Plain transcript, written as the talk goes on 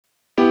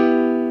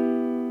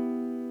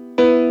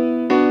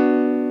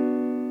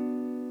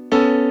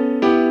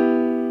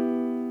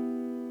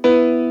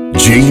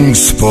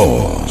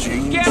Sport.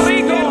 ¡Qué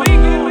rico!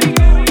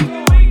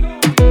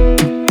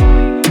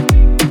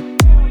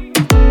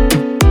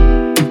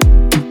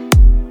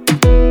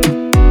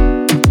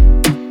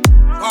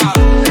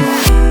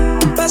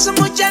 Paso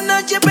muchas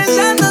noches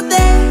pensándote.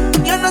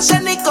 Yo no sé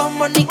ni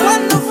cómo ni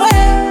cuándo fue,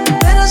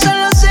 pero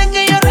solo sé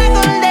que yo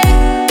recordé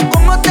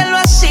cómo te lo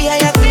hacía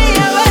y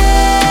aquella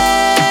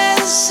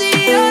vez. Si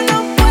yo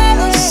no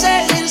puedo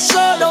seguir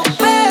solo,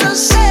 pero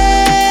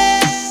sé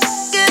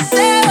que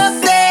te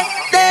boté,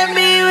 de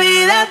mi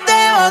vida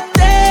te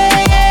boté.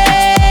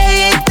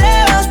 Y te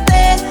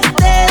boté,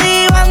 te di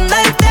banda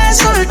y te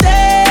solté.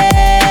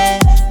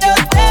 Yo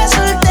te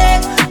solté,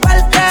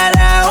 pa'l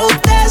carajo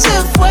usted se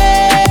fue.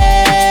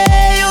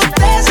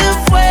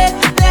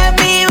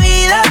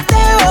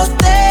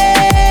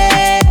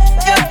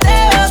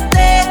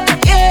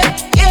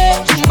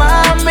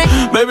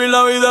 Baby,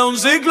 la vida es un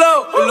ciclo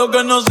y lo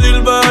que no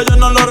sirve yo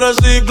no lo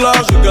reciclo.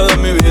 Así que de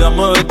mi vida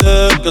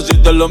muévete, que si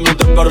te lo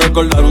metes para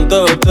recordar un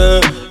TBT.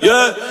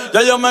 Yeah,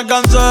 ya yo me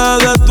cansé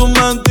de tus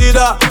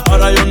mentiras.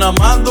 Ahora hay una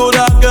más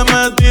dura que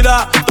me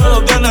tira.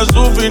 Todo tiene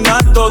su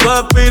final, todo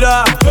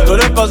expira. Tú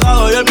eres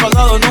pasado y el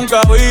pasado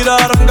nunca vira.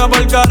 Arranca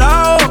pa'l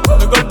carajo,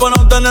 mi cuerpo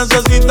no te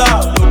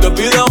necesita. Lo que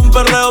pide es un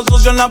perreo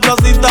sucio en la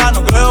placita.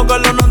 No creo que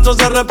lo nuestro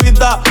se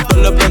repita.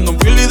 Yo le prendo un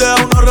fil y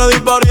dejo uno ready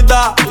pa'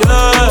 ahorita.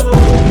 Yeah.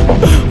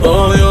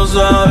 Odio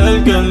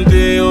saber que en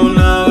ti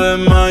una vez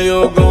más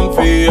yo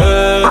confié.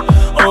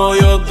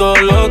 Odio todo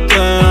lo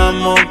te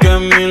amo que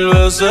 1000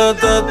 veces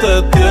te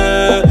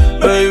testé.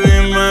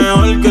 Baby,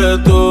 mejor que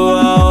tú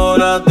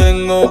ahora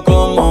tengo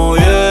como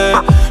 10.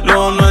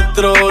 Lo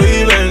nuestro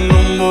vive en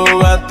un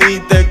Bugatti,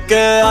 te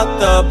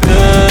quedaste a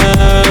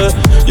pie.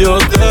 Yo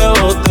te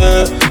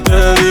boté, te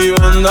di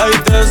banda y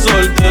te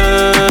solté.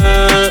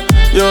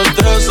 Yo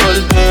te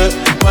solté,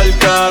 pa'l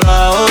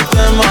carajo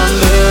te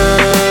mandé.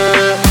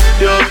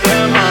 Yo te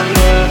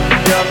mandé,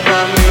 ya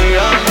pa'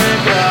 amiga me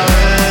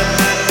clavé.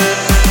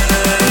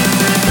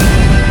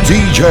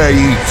 DJ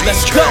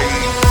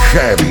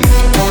Heavy.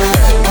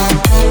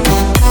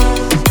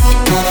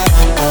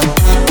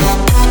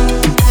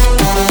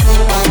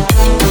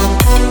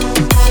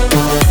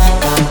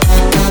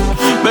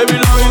 Baby,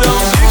 la vida es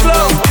un ciclo,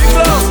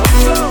 ciclo.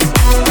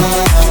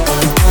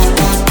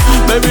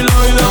 Baby, la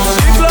vida es un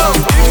ciclo,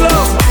 ciclo.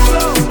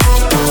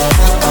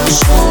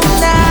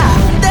 Una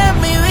de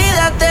mi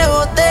vida te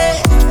boté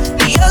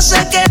y yo sé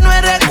que no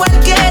eres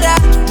cualquiera.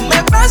 Me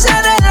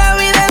pasaré la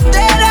vida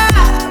entera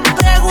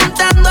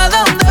preguntando a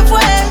dónde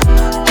fue,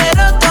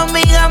 pero tu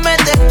amiga me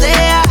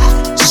testea.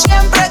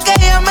 Siempre que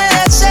ella me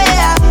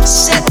desea,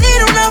 se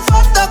tira una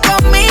foto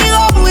conmigo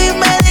y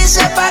me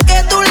dice pa'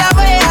 que tú la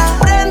veas.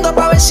 Prendo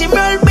pa' ver si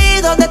me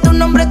olvido de tu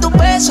nombre, tu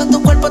beso,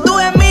 tu cuerpo, tu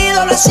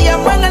gemido. Lo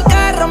hacíamos en el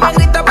carro, me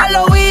gritaba al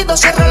oído.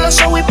 Cierro los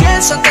ojos y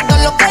pienso en todo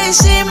lo que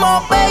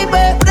hicimos,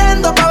 baby.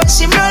 Prendo pa' ver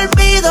si me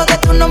olvido de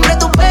tu nombre,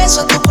 tu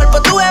beso, tu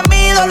cuerpo, tu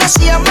gemido. Lo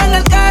hacíamos en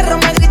el carro,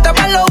 me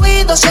gritaba al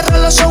oído. Cierro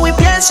los ojos y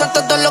pienso en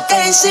todo lo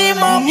que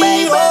hicimos,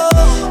 baby.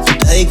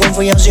 Te di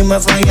confianza y me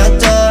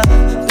fallaste.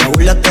 Te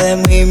burlaste de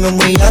mí y me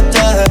humillaste.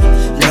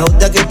 Lejos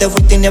de aquí te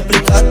fuiste y ni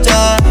explicaste.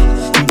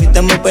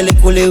 Viste mi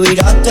película y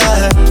viraste.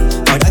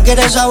 Ahora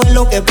quieres saber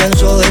lo que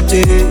pienso de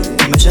ti.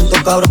 Me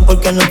siento cabrón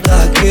porque no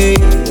estás aquí.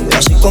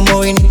 Así como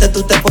viniste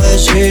tú te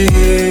puedes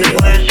ir.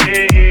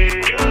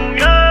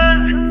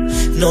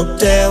 No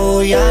te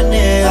voy a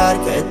negar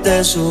que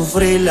te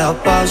sufrí, la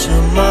pasé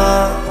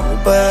mal,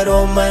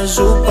 pero me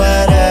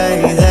superé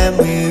y de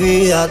mi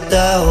vida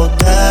te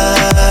boté.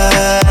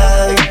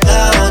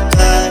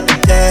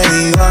 Te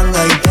di banda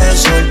y te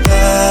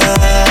solté.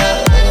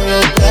 Yo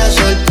te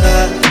solté,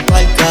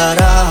 pa'l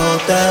carajo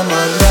te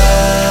mandé.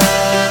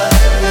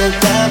 Yo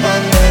te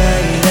mandé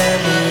y de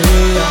mi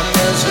vida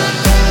te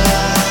solté.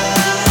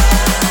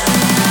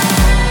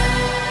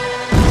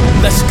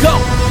 Let's go.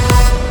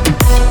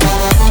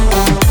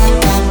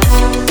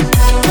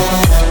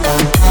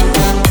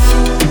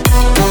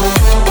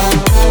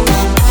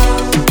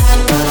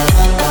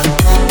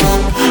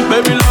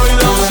 Baby, la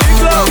vida es un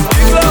ciclo,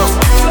 ciclo.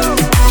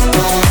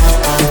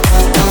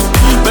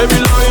 Baby,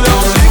 la vida es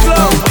un ciclo,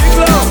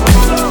 ciclo.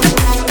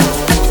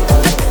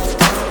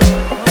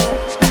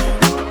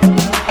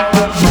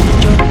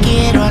 Yo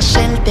quiero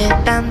hacerte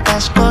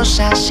tantas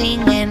cosas sin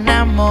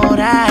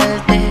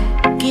enamorarte.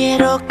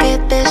 Quiero que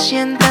te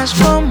sientas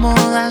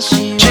cómoda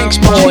si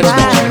vamos a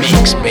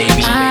Mix,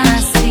 baby.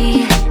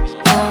 Así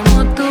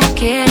como tú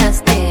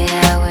quieras te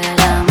hago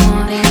el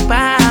amor. y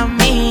pa'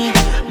 mí.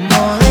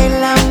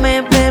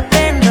 Modélame,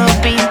 bebé, no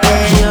pinte.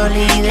 Yo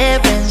olvidé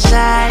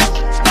pensar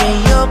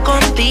que yo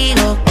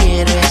contigo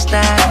quiero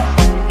estar.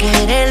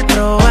 Querer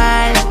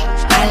probar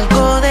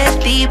algo de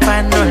ti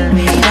pa' no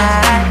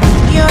olvidar.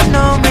 Yo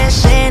no me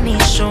sé ni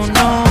su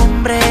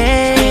nombre,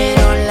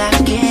 pero la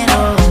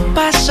quiero.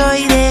 Paso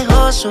y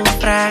dejo su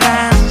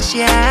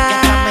fragancia, que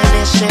me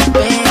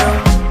desespero.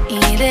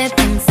 Y de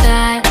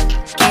pensar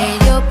que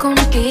yo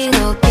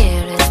contigo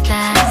quiero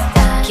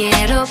estar.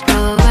 Quiero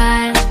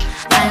probar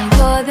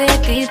algo de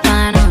ti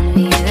para no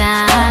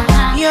olvidar.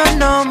 Yo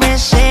no me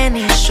sé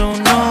ni su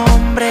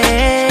nombre,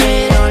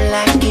 pero la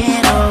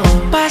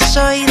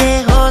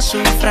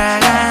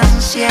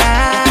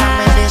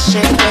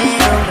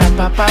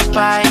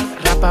rapapapay,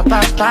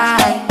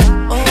 rapapapay.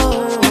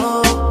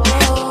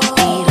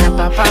 Y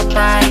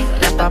rapapapay,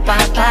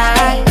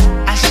 rapapapay.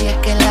 Así es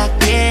que la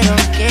quiero,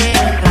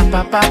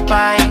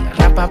 rapapapay,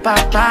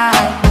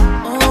 rapapapay.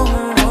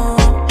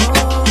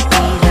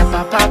 Y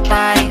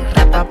rapapapay,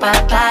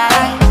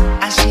 rapapapay.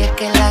 Así es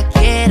que la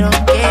quiero.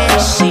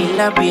 Si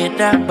la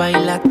viera,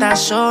 baila está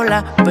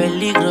sola,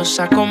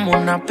 peligrosa como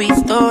una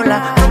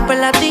pistola. Rompe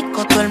la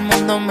disco, todo el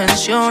mundo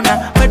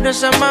menciona, pero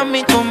esa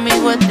mami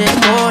conmigo es de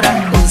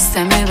hora.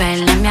 Úsame,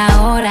 bailame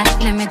ahora,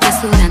 le mete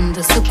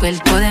sudando su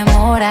cuerpo de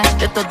mora.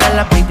 De todas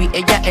las baby,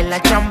 ella es la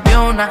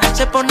campeona.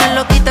 Se pone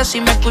loquita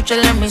si me escucha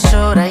en la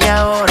emisora. Y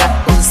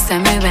ahora,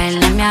 úsame,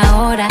 bailame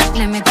ahora,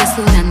 le mete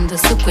sudando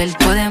su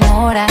cuerpo de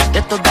mora.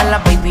 De todas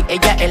las baby,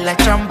 ella es la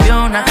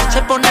campeona.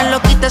 Se pone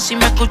loquita si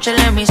me escucha en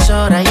la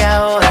emisora. Y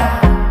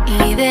ahora,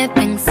 y de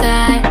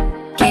pensar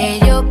que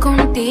yo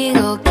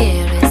contigo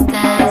quiero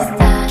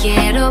estar.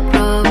 Quiero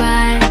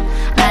probar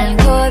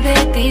algo de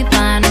ti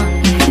para no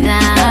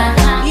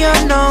olvidar. Yo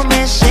no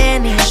me sé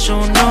ni su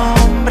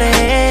nombre,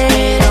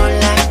 pero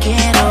la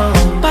quiero.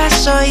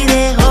 Paso y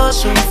dejo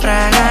su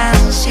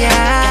fragancia.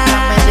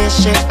 Me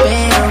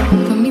desespero.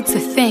 For me to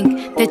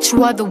think that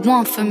you are the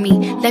one for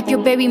me. Left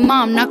your baby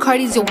mom, now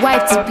Cardi's your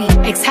wife to be.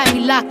 Ex had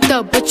me locked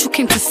up, but you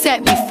came to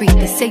set me free.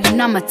 They say you're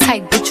not my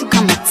type, but you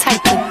got my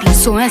type to be.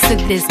 So answer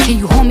this, can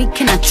you hold me,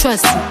 can I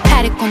trust you?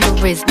 Paddock on the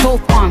wrist,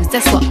 both arms,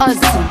 that's what us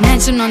do.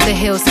 Mansion on the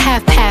hills,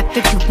 half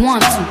if you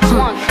want to,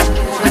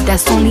 but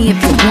that's only if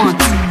you want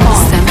to.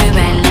 Úsame,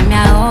 bailame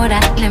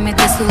ahora, le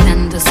mete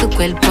sudando su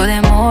cuerpo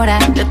de mora.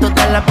 De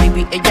todas las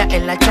baby, ella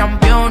es la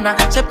campeona.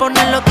 Se pone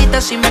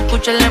loquita si me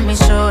escucha en la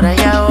emisora.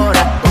 Y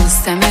ahora,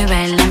 úsame,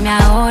 bailame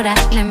ahora,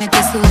 le mete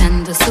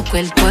sudando su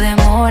cuerpo de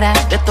mora.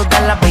 De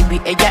todas las baby,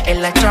 ella es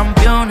la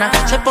campeona.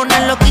 Se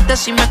pone loquita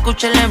si me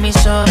escucha en la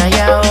emisora. Y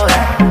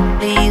ahora,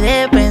 y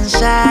de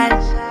pensar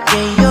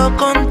que yo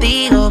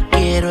contigo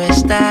quiero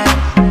estar.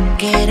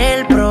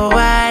 Querer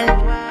probar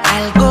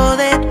algo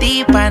de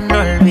ti para no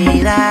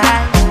olvidar.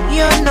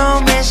 Yo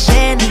no me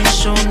sé ni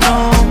su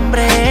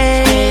nombre,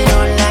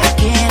 pero la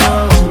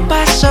quiero.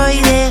 Paso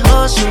y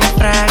dejo su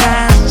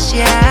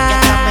fragancia.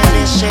 Me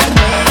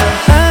desespero.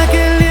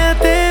 Aquel día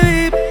te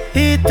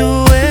vi y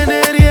tu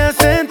energía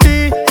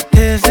sentí.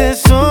 Desde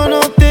eso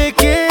no te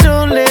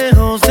quiero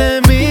lejos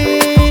de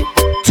mí.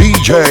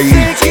 DJ,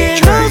 sé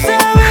que no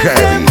sabes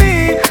de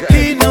mí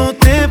y no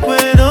te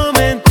puedo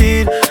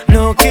mentir.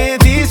 Lo que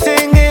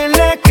dicen en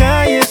la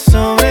calle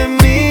sobre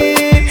mí,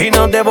 y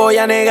no te voy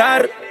a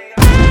negar.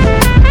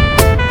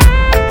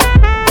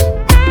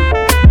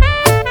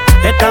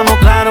 Estamos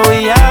claros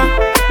y ya.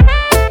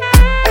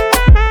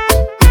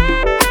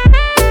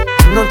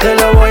 No te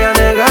lo voy a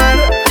negar.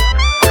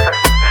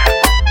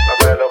 no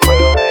te lo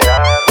puedo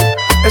negar.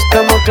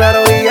 Estamos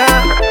claros y ya.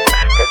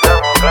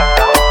 Estamos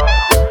claros.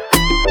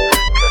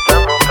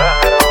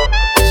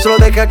 Solo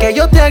deja que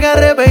yo te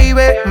agarre, baby.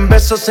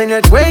 Besos en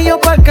el cuello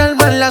pa'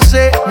 calmar la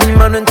sed. Mi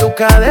mano en tu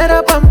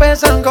cadera pa'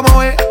 empezar como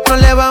ves. No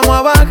le vamos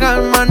a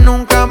bajar más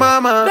nunca,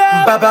 mamá.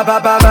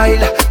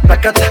 Baila,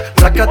 placata,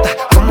 placata.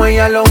 Como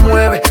ella lo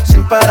mueve,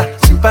 sin parar,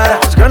 sin parar.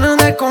 Las ganas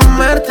de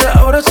comerte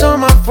ahora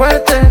son más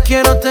fuertes.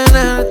 Quiero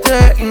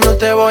tenerte y no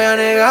te voy a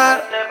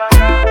negar.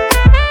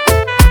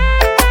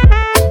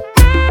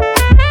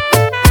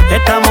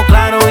 Estamos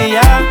claros y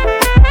ya.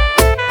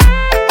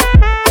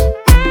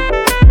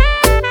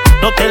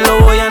 No te lo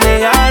voy a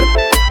negar.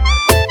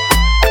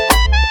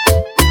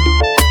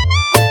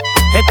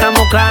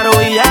 Estamos claros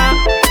y ya.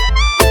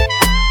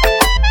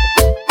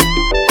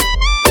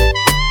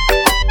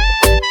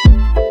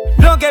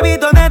 Lo que he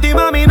visto de ti,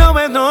 mami, no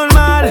es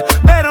normal.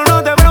 Pero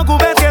no te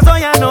preocupes que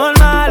soy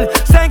anormal.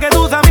 Sé que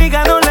tus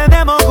amigas no les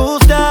debemos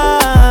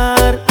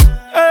gustar.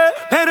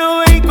 Pero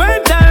ve y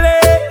cuéntale,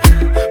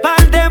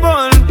 parte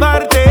por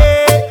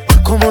parte.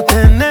 Como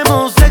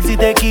tenemos sexy,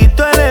 te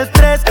quito el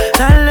estrés.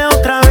 Dale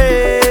otra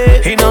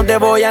vez y no te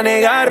voy a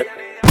negar.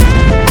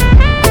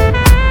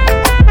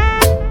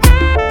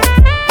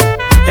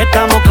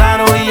 Estamos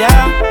claros y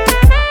ya.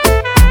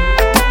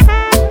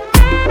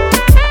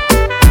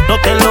 No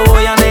te lo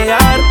voy a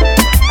negar.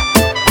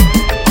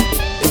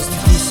 Es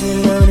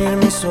difícil abrir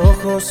mis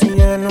ojos y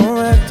ya no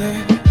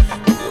verte.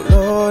 Tu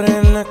dolor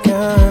en la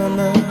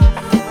cama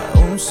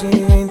aún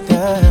sigue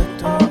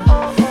intacto.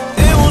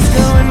 Te he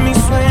buscado en mis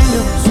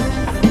sueños,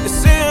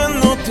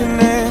 deseando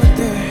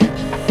tenerte,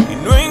 y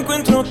no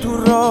encuentro tu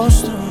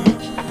rostro,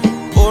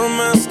 por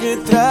más que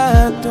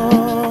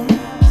trato.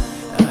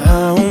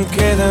 Aún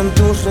quedan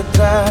tus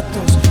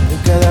retratos en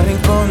cada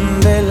rincón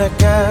de la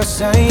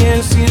casa, y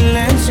el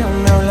silencio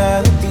me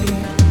habla de ti.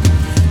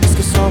 Es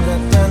que sobra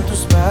tanto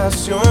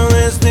espacio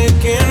desde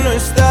que no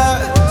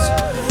estás.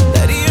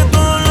 Daría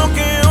todo lo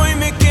que hoy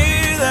me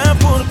queda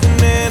por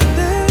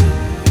tenerte,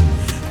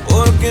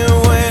 porque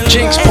vuelvo.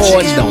 Jinx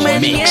Boys don't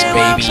mix,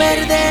 baby.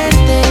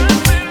 Perderte,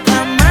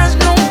 jamás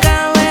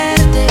nunca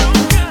verte.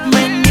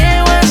 Me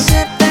niego a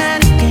aceptar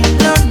que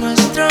lo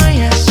nuestro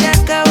ya se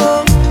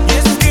acabó.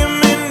 Es que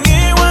me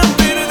niego a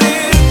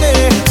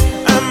perderte,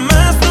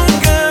 jamás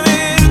nunca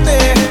verte.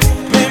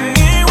 Me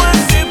niego a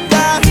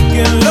aceptar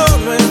que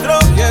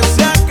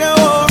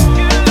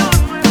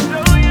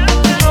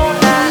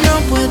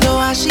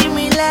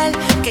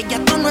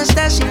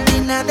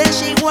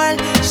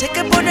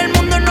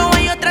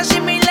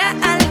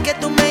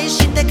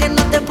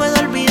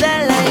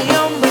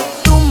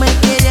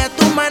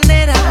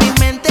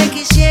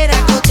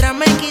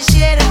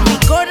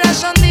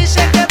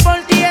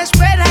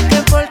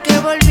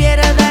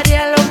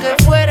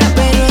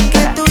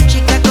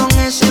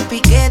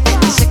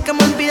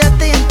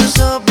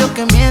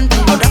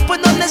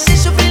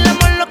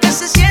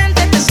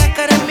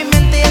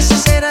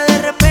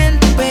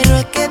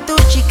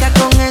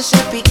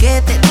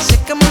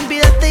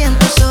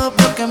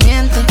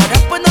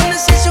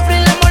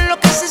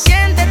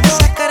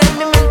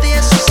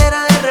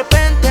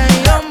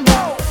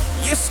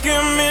que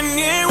me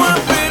niego a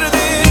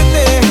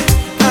perderte,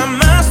 a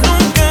más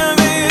nunca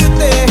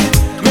verte.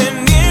 Me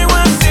niego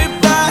a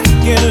aceptar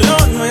que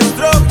lo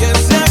nuestro ya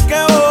se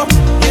acabó.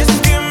 Y es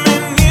que me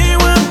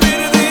niego a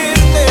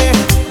perderte,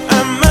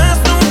 a más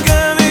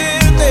nunca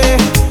verte.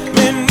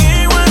 Me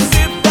niego a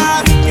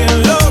aceptar que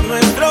lo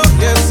nuestro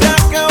ya se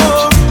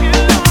acabó.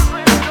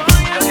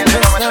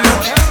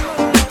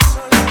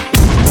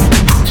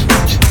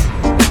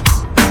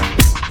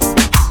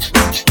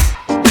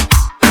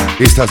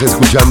 Estás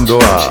escuchando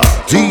a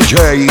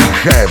DJ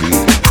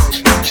Heavy.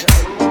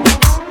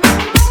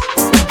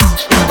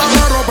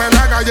 Vamos a romper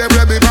la calle,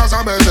 Freddy,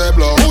 pásame ese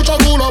blow. Mucho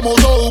culo,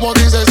 mucho humo,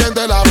 ni se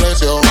siente la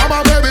presión.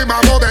 Vamos, baby,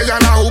 más botella,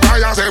 la juca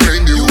ya se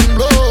prendió. Un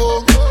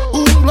blow,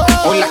 un blow.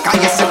 Hoy la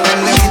calle se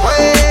prende en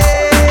fuego.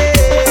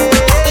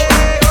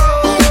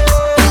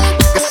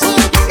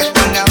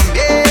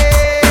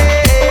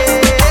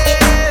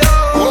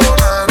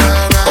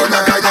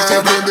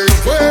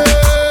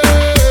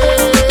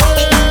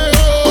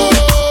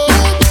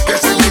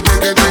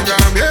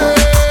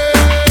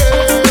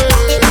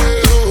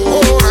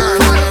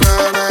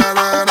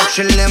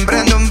 Le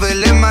emprendo un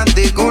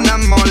filmático, una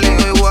mole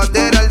y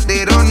water al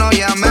tiro, no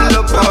llame a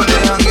los poli.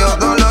 Jangueo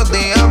todos los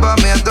días, pa'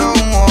 mí esto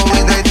es un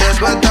hobby. Traite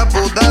tú esta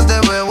puta, te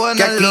veo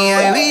en el lobby. Que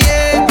aquí hay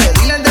billete,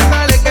 pedirle al de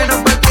vale que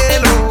no parte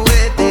los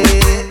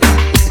juguetes.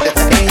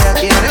 Ella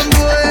quiere un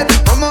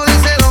juguete, como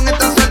dice Don,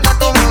 está suelta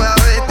como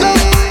gavete.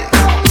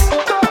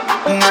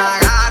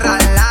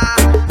 Agárrala,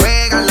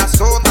 pégala,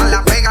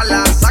 sótala,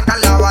 pégala,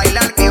 sácala a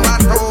bailar que va a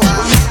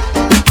robar.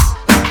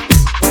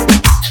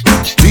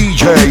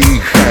 DJ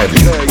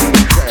Heavy.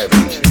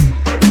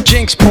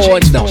 Jinx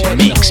Pods don't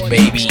mix,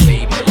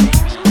 baby.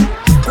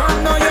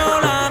 Cuando yo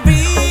la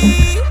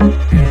vi,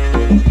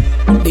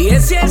 dije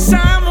si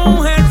esa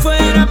mujer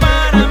fuera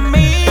para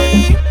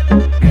mí.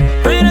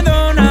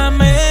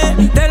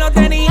 Perdóname, te lo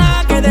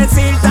tenía que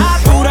decir. Está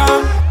dura,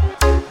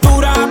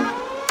 dura,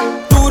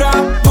 dura,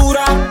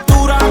 dura,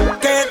 dura.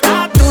 Que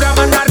está dura,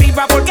 mano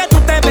arriba porque tú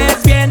te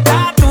ves bien.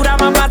 Está dura,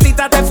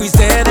 mamacita, te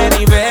fuiste de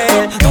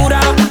nivel.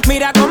 Dura,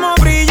 mira cómo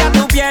brilla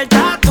tu piel.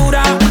 Está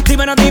dura,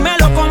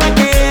 dímelo cómo es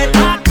que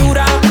está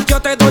dura. Yo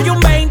te doy un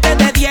 20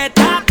 de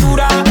dieta.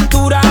 Dura,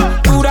 dura,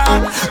 dura.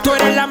 Tú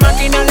eres la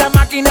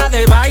máquina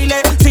de baile.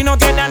 Si no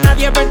tienes a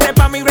nadie, vente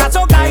pa' mi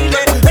brazo, caile.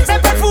 Ese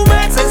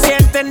perfume se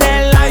siente en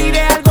el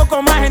aire. Algo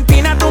como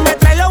Argentina, tú me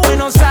traes los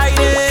Buenos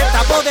Aires.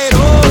 Está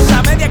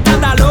poderosa, media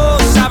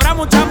escandalosa. Habrá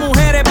muchas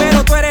mujeres,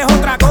 pero tú eres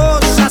otra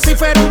cosa. Si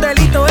fuera un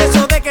delito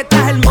eso de que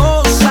estás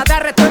hermosa, te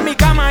arresto en mi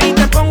cama y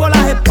te pongo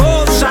las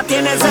esposas.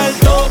 Tienes el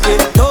toque,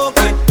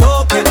 toque,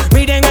 toque.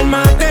 Miren el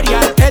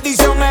material,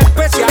 edición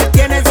especial.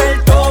 Tienes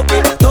el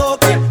toque,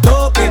 toque,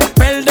 toque.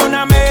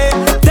 Perdóname,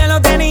 te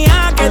lo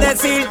tenía que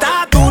decir.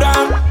 Está dura,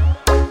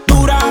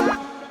 dura,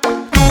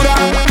 dura,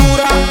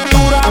 dura,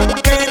 dura.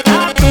 Que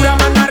está dura,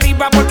 mano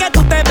arriba porque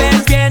tú te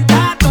ves bien.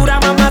 Está dura,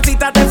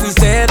 mamacita, te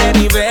fuiste de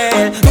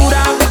nivel.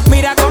 Dura,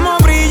 mira cómo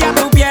brilla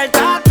tu piel.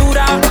 Está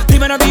dura,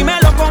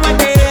 dímelo cómo es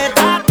que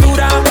está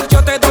dura.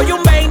 Yo te doy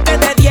un 20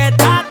 de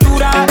dieta.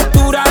 Dura,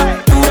 dura,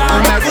 dura.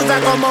 Me gusta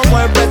cómo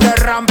mueves de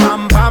ram,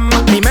 pam, pam.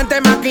 Mi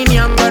mente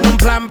maquineando en un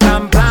plan,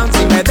 plan, plan.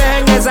 Si me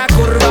dejen esa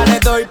curva le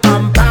doy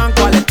pam, pam.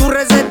 ¿Cuál es tu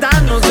receta?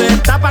 No sé,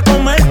 está pa'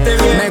 comerte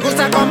bien. Me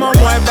gusta cómo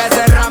mueves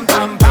de ram,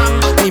 pam, pam.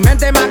 Mi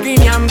mente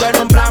maquineando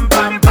en un plan,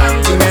 pam,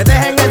 pam. Si me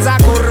dejen esa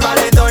curva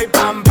le doy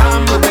pam,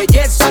 pam.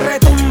 Belleza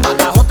retumba,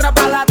 las otras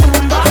pa' la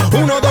tumba.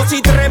 1, 2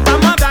 y 3,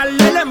 vamos a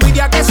darle la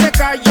envidia que se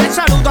calle.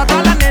 Saludo a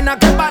todas las nenas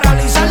que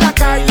paralizan la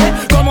calle.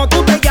 Como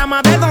tú te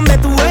llamas, de dónde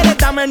tú eres,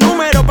 dame el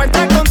número pa'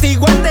 entrar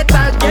contigo en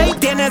detalle. Y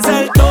tienes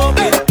el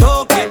toque,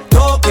 toque,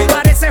 toque.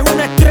 Pareces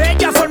una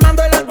estrella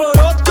formando el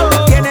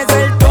alboroto. Tienes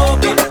el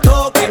toque,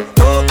 toque,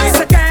 toque.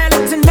 Se cae el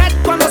internet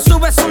cuando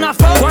subes una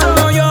foto.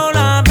 Cuando yo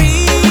la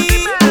vi,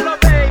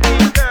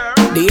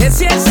 dije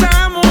si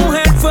esa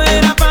mujer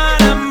fuera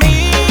para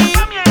mí.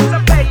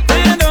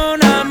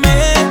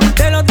 Perdóname,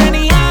 te lo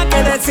tenía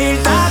que decir.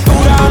 Está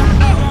dura,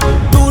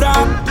 dura,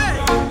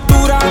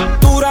 dura,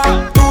 dura,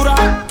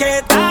 dura. Que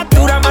está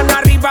dura, mano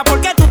arriba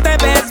porque tú te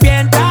ves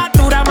bien. Está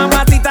dura,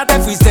 mamacita, te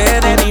fuiste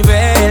de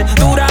nivel.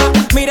 Dura,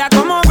 mira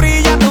cómo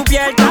brilla tu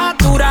piel. Está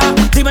dura,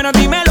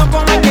 dímelo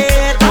cómo es que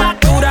está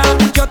dura.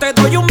 Yo te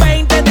doy un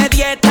 20 de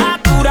dieta.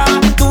 Dura,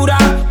 dura,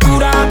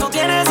 dura. Tú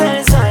tienes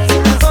el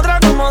size, otra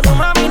como tu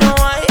mami no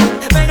hay.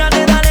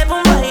 Pégate, dale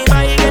pum, bye,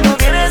 bye, que tú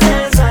tienes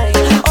el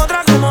size.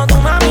 Otra como tu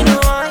mami no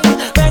hay.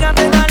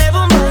 Pégate, dale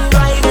pum, bye,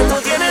 bye, que tú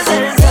tienes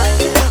el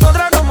size.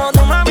 Otra como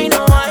tu mami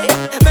no hay.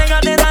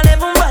 Pégate, dale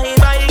pum, bye,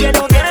 bye, que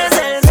tú tienes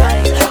el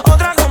size.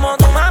 Otra como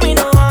tu mami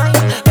no hay.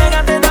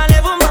 Pégate,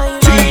 dale pum, bye,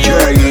 bye.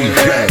 DJ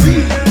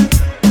Heavy.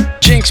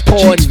 Jinx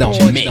Pods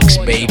don't mix,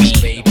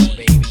 baby.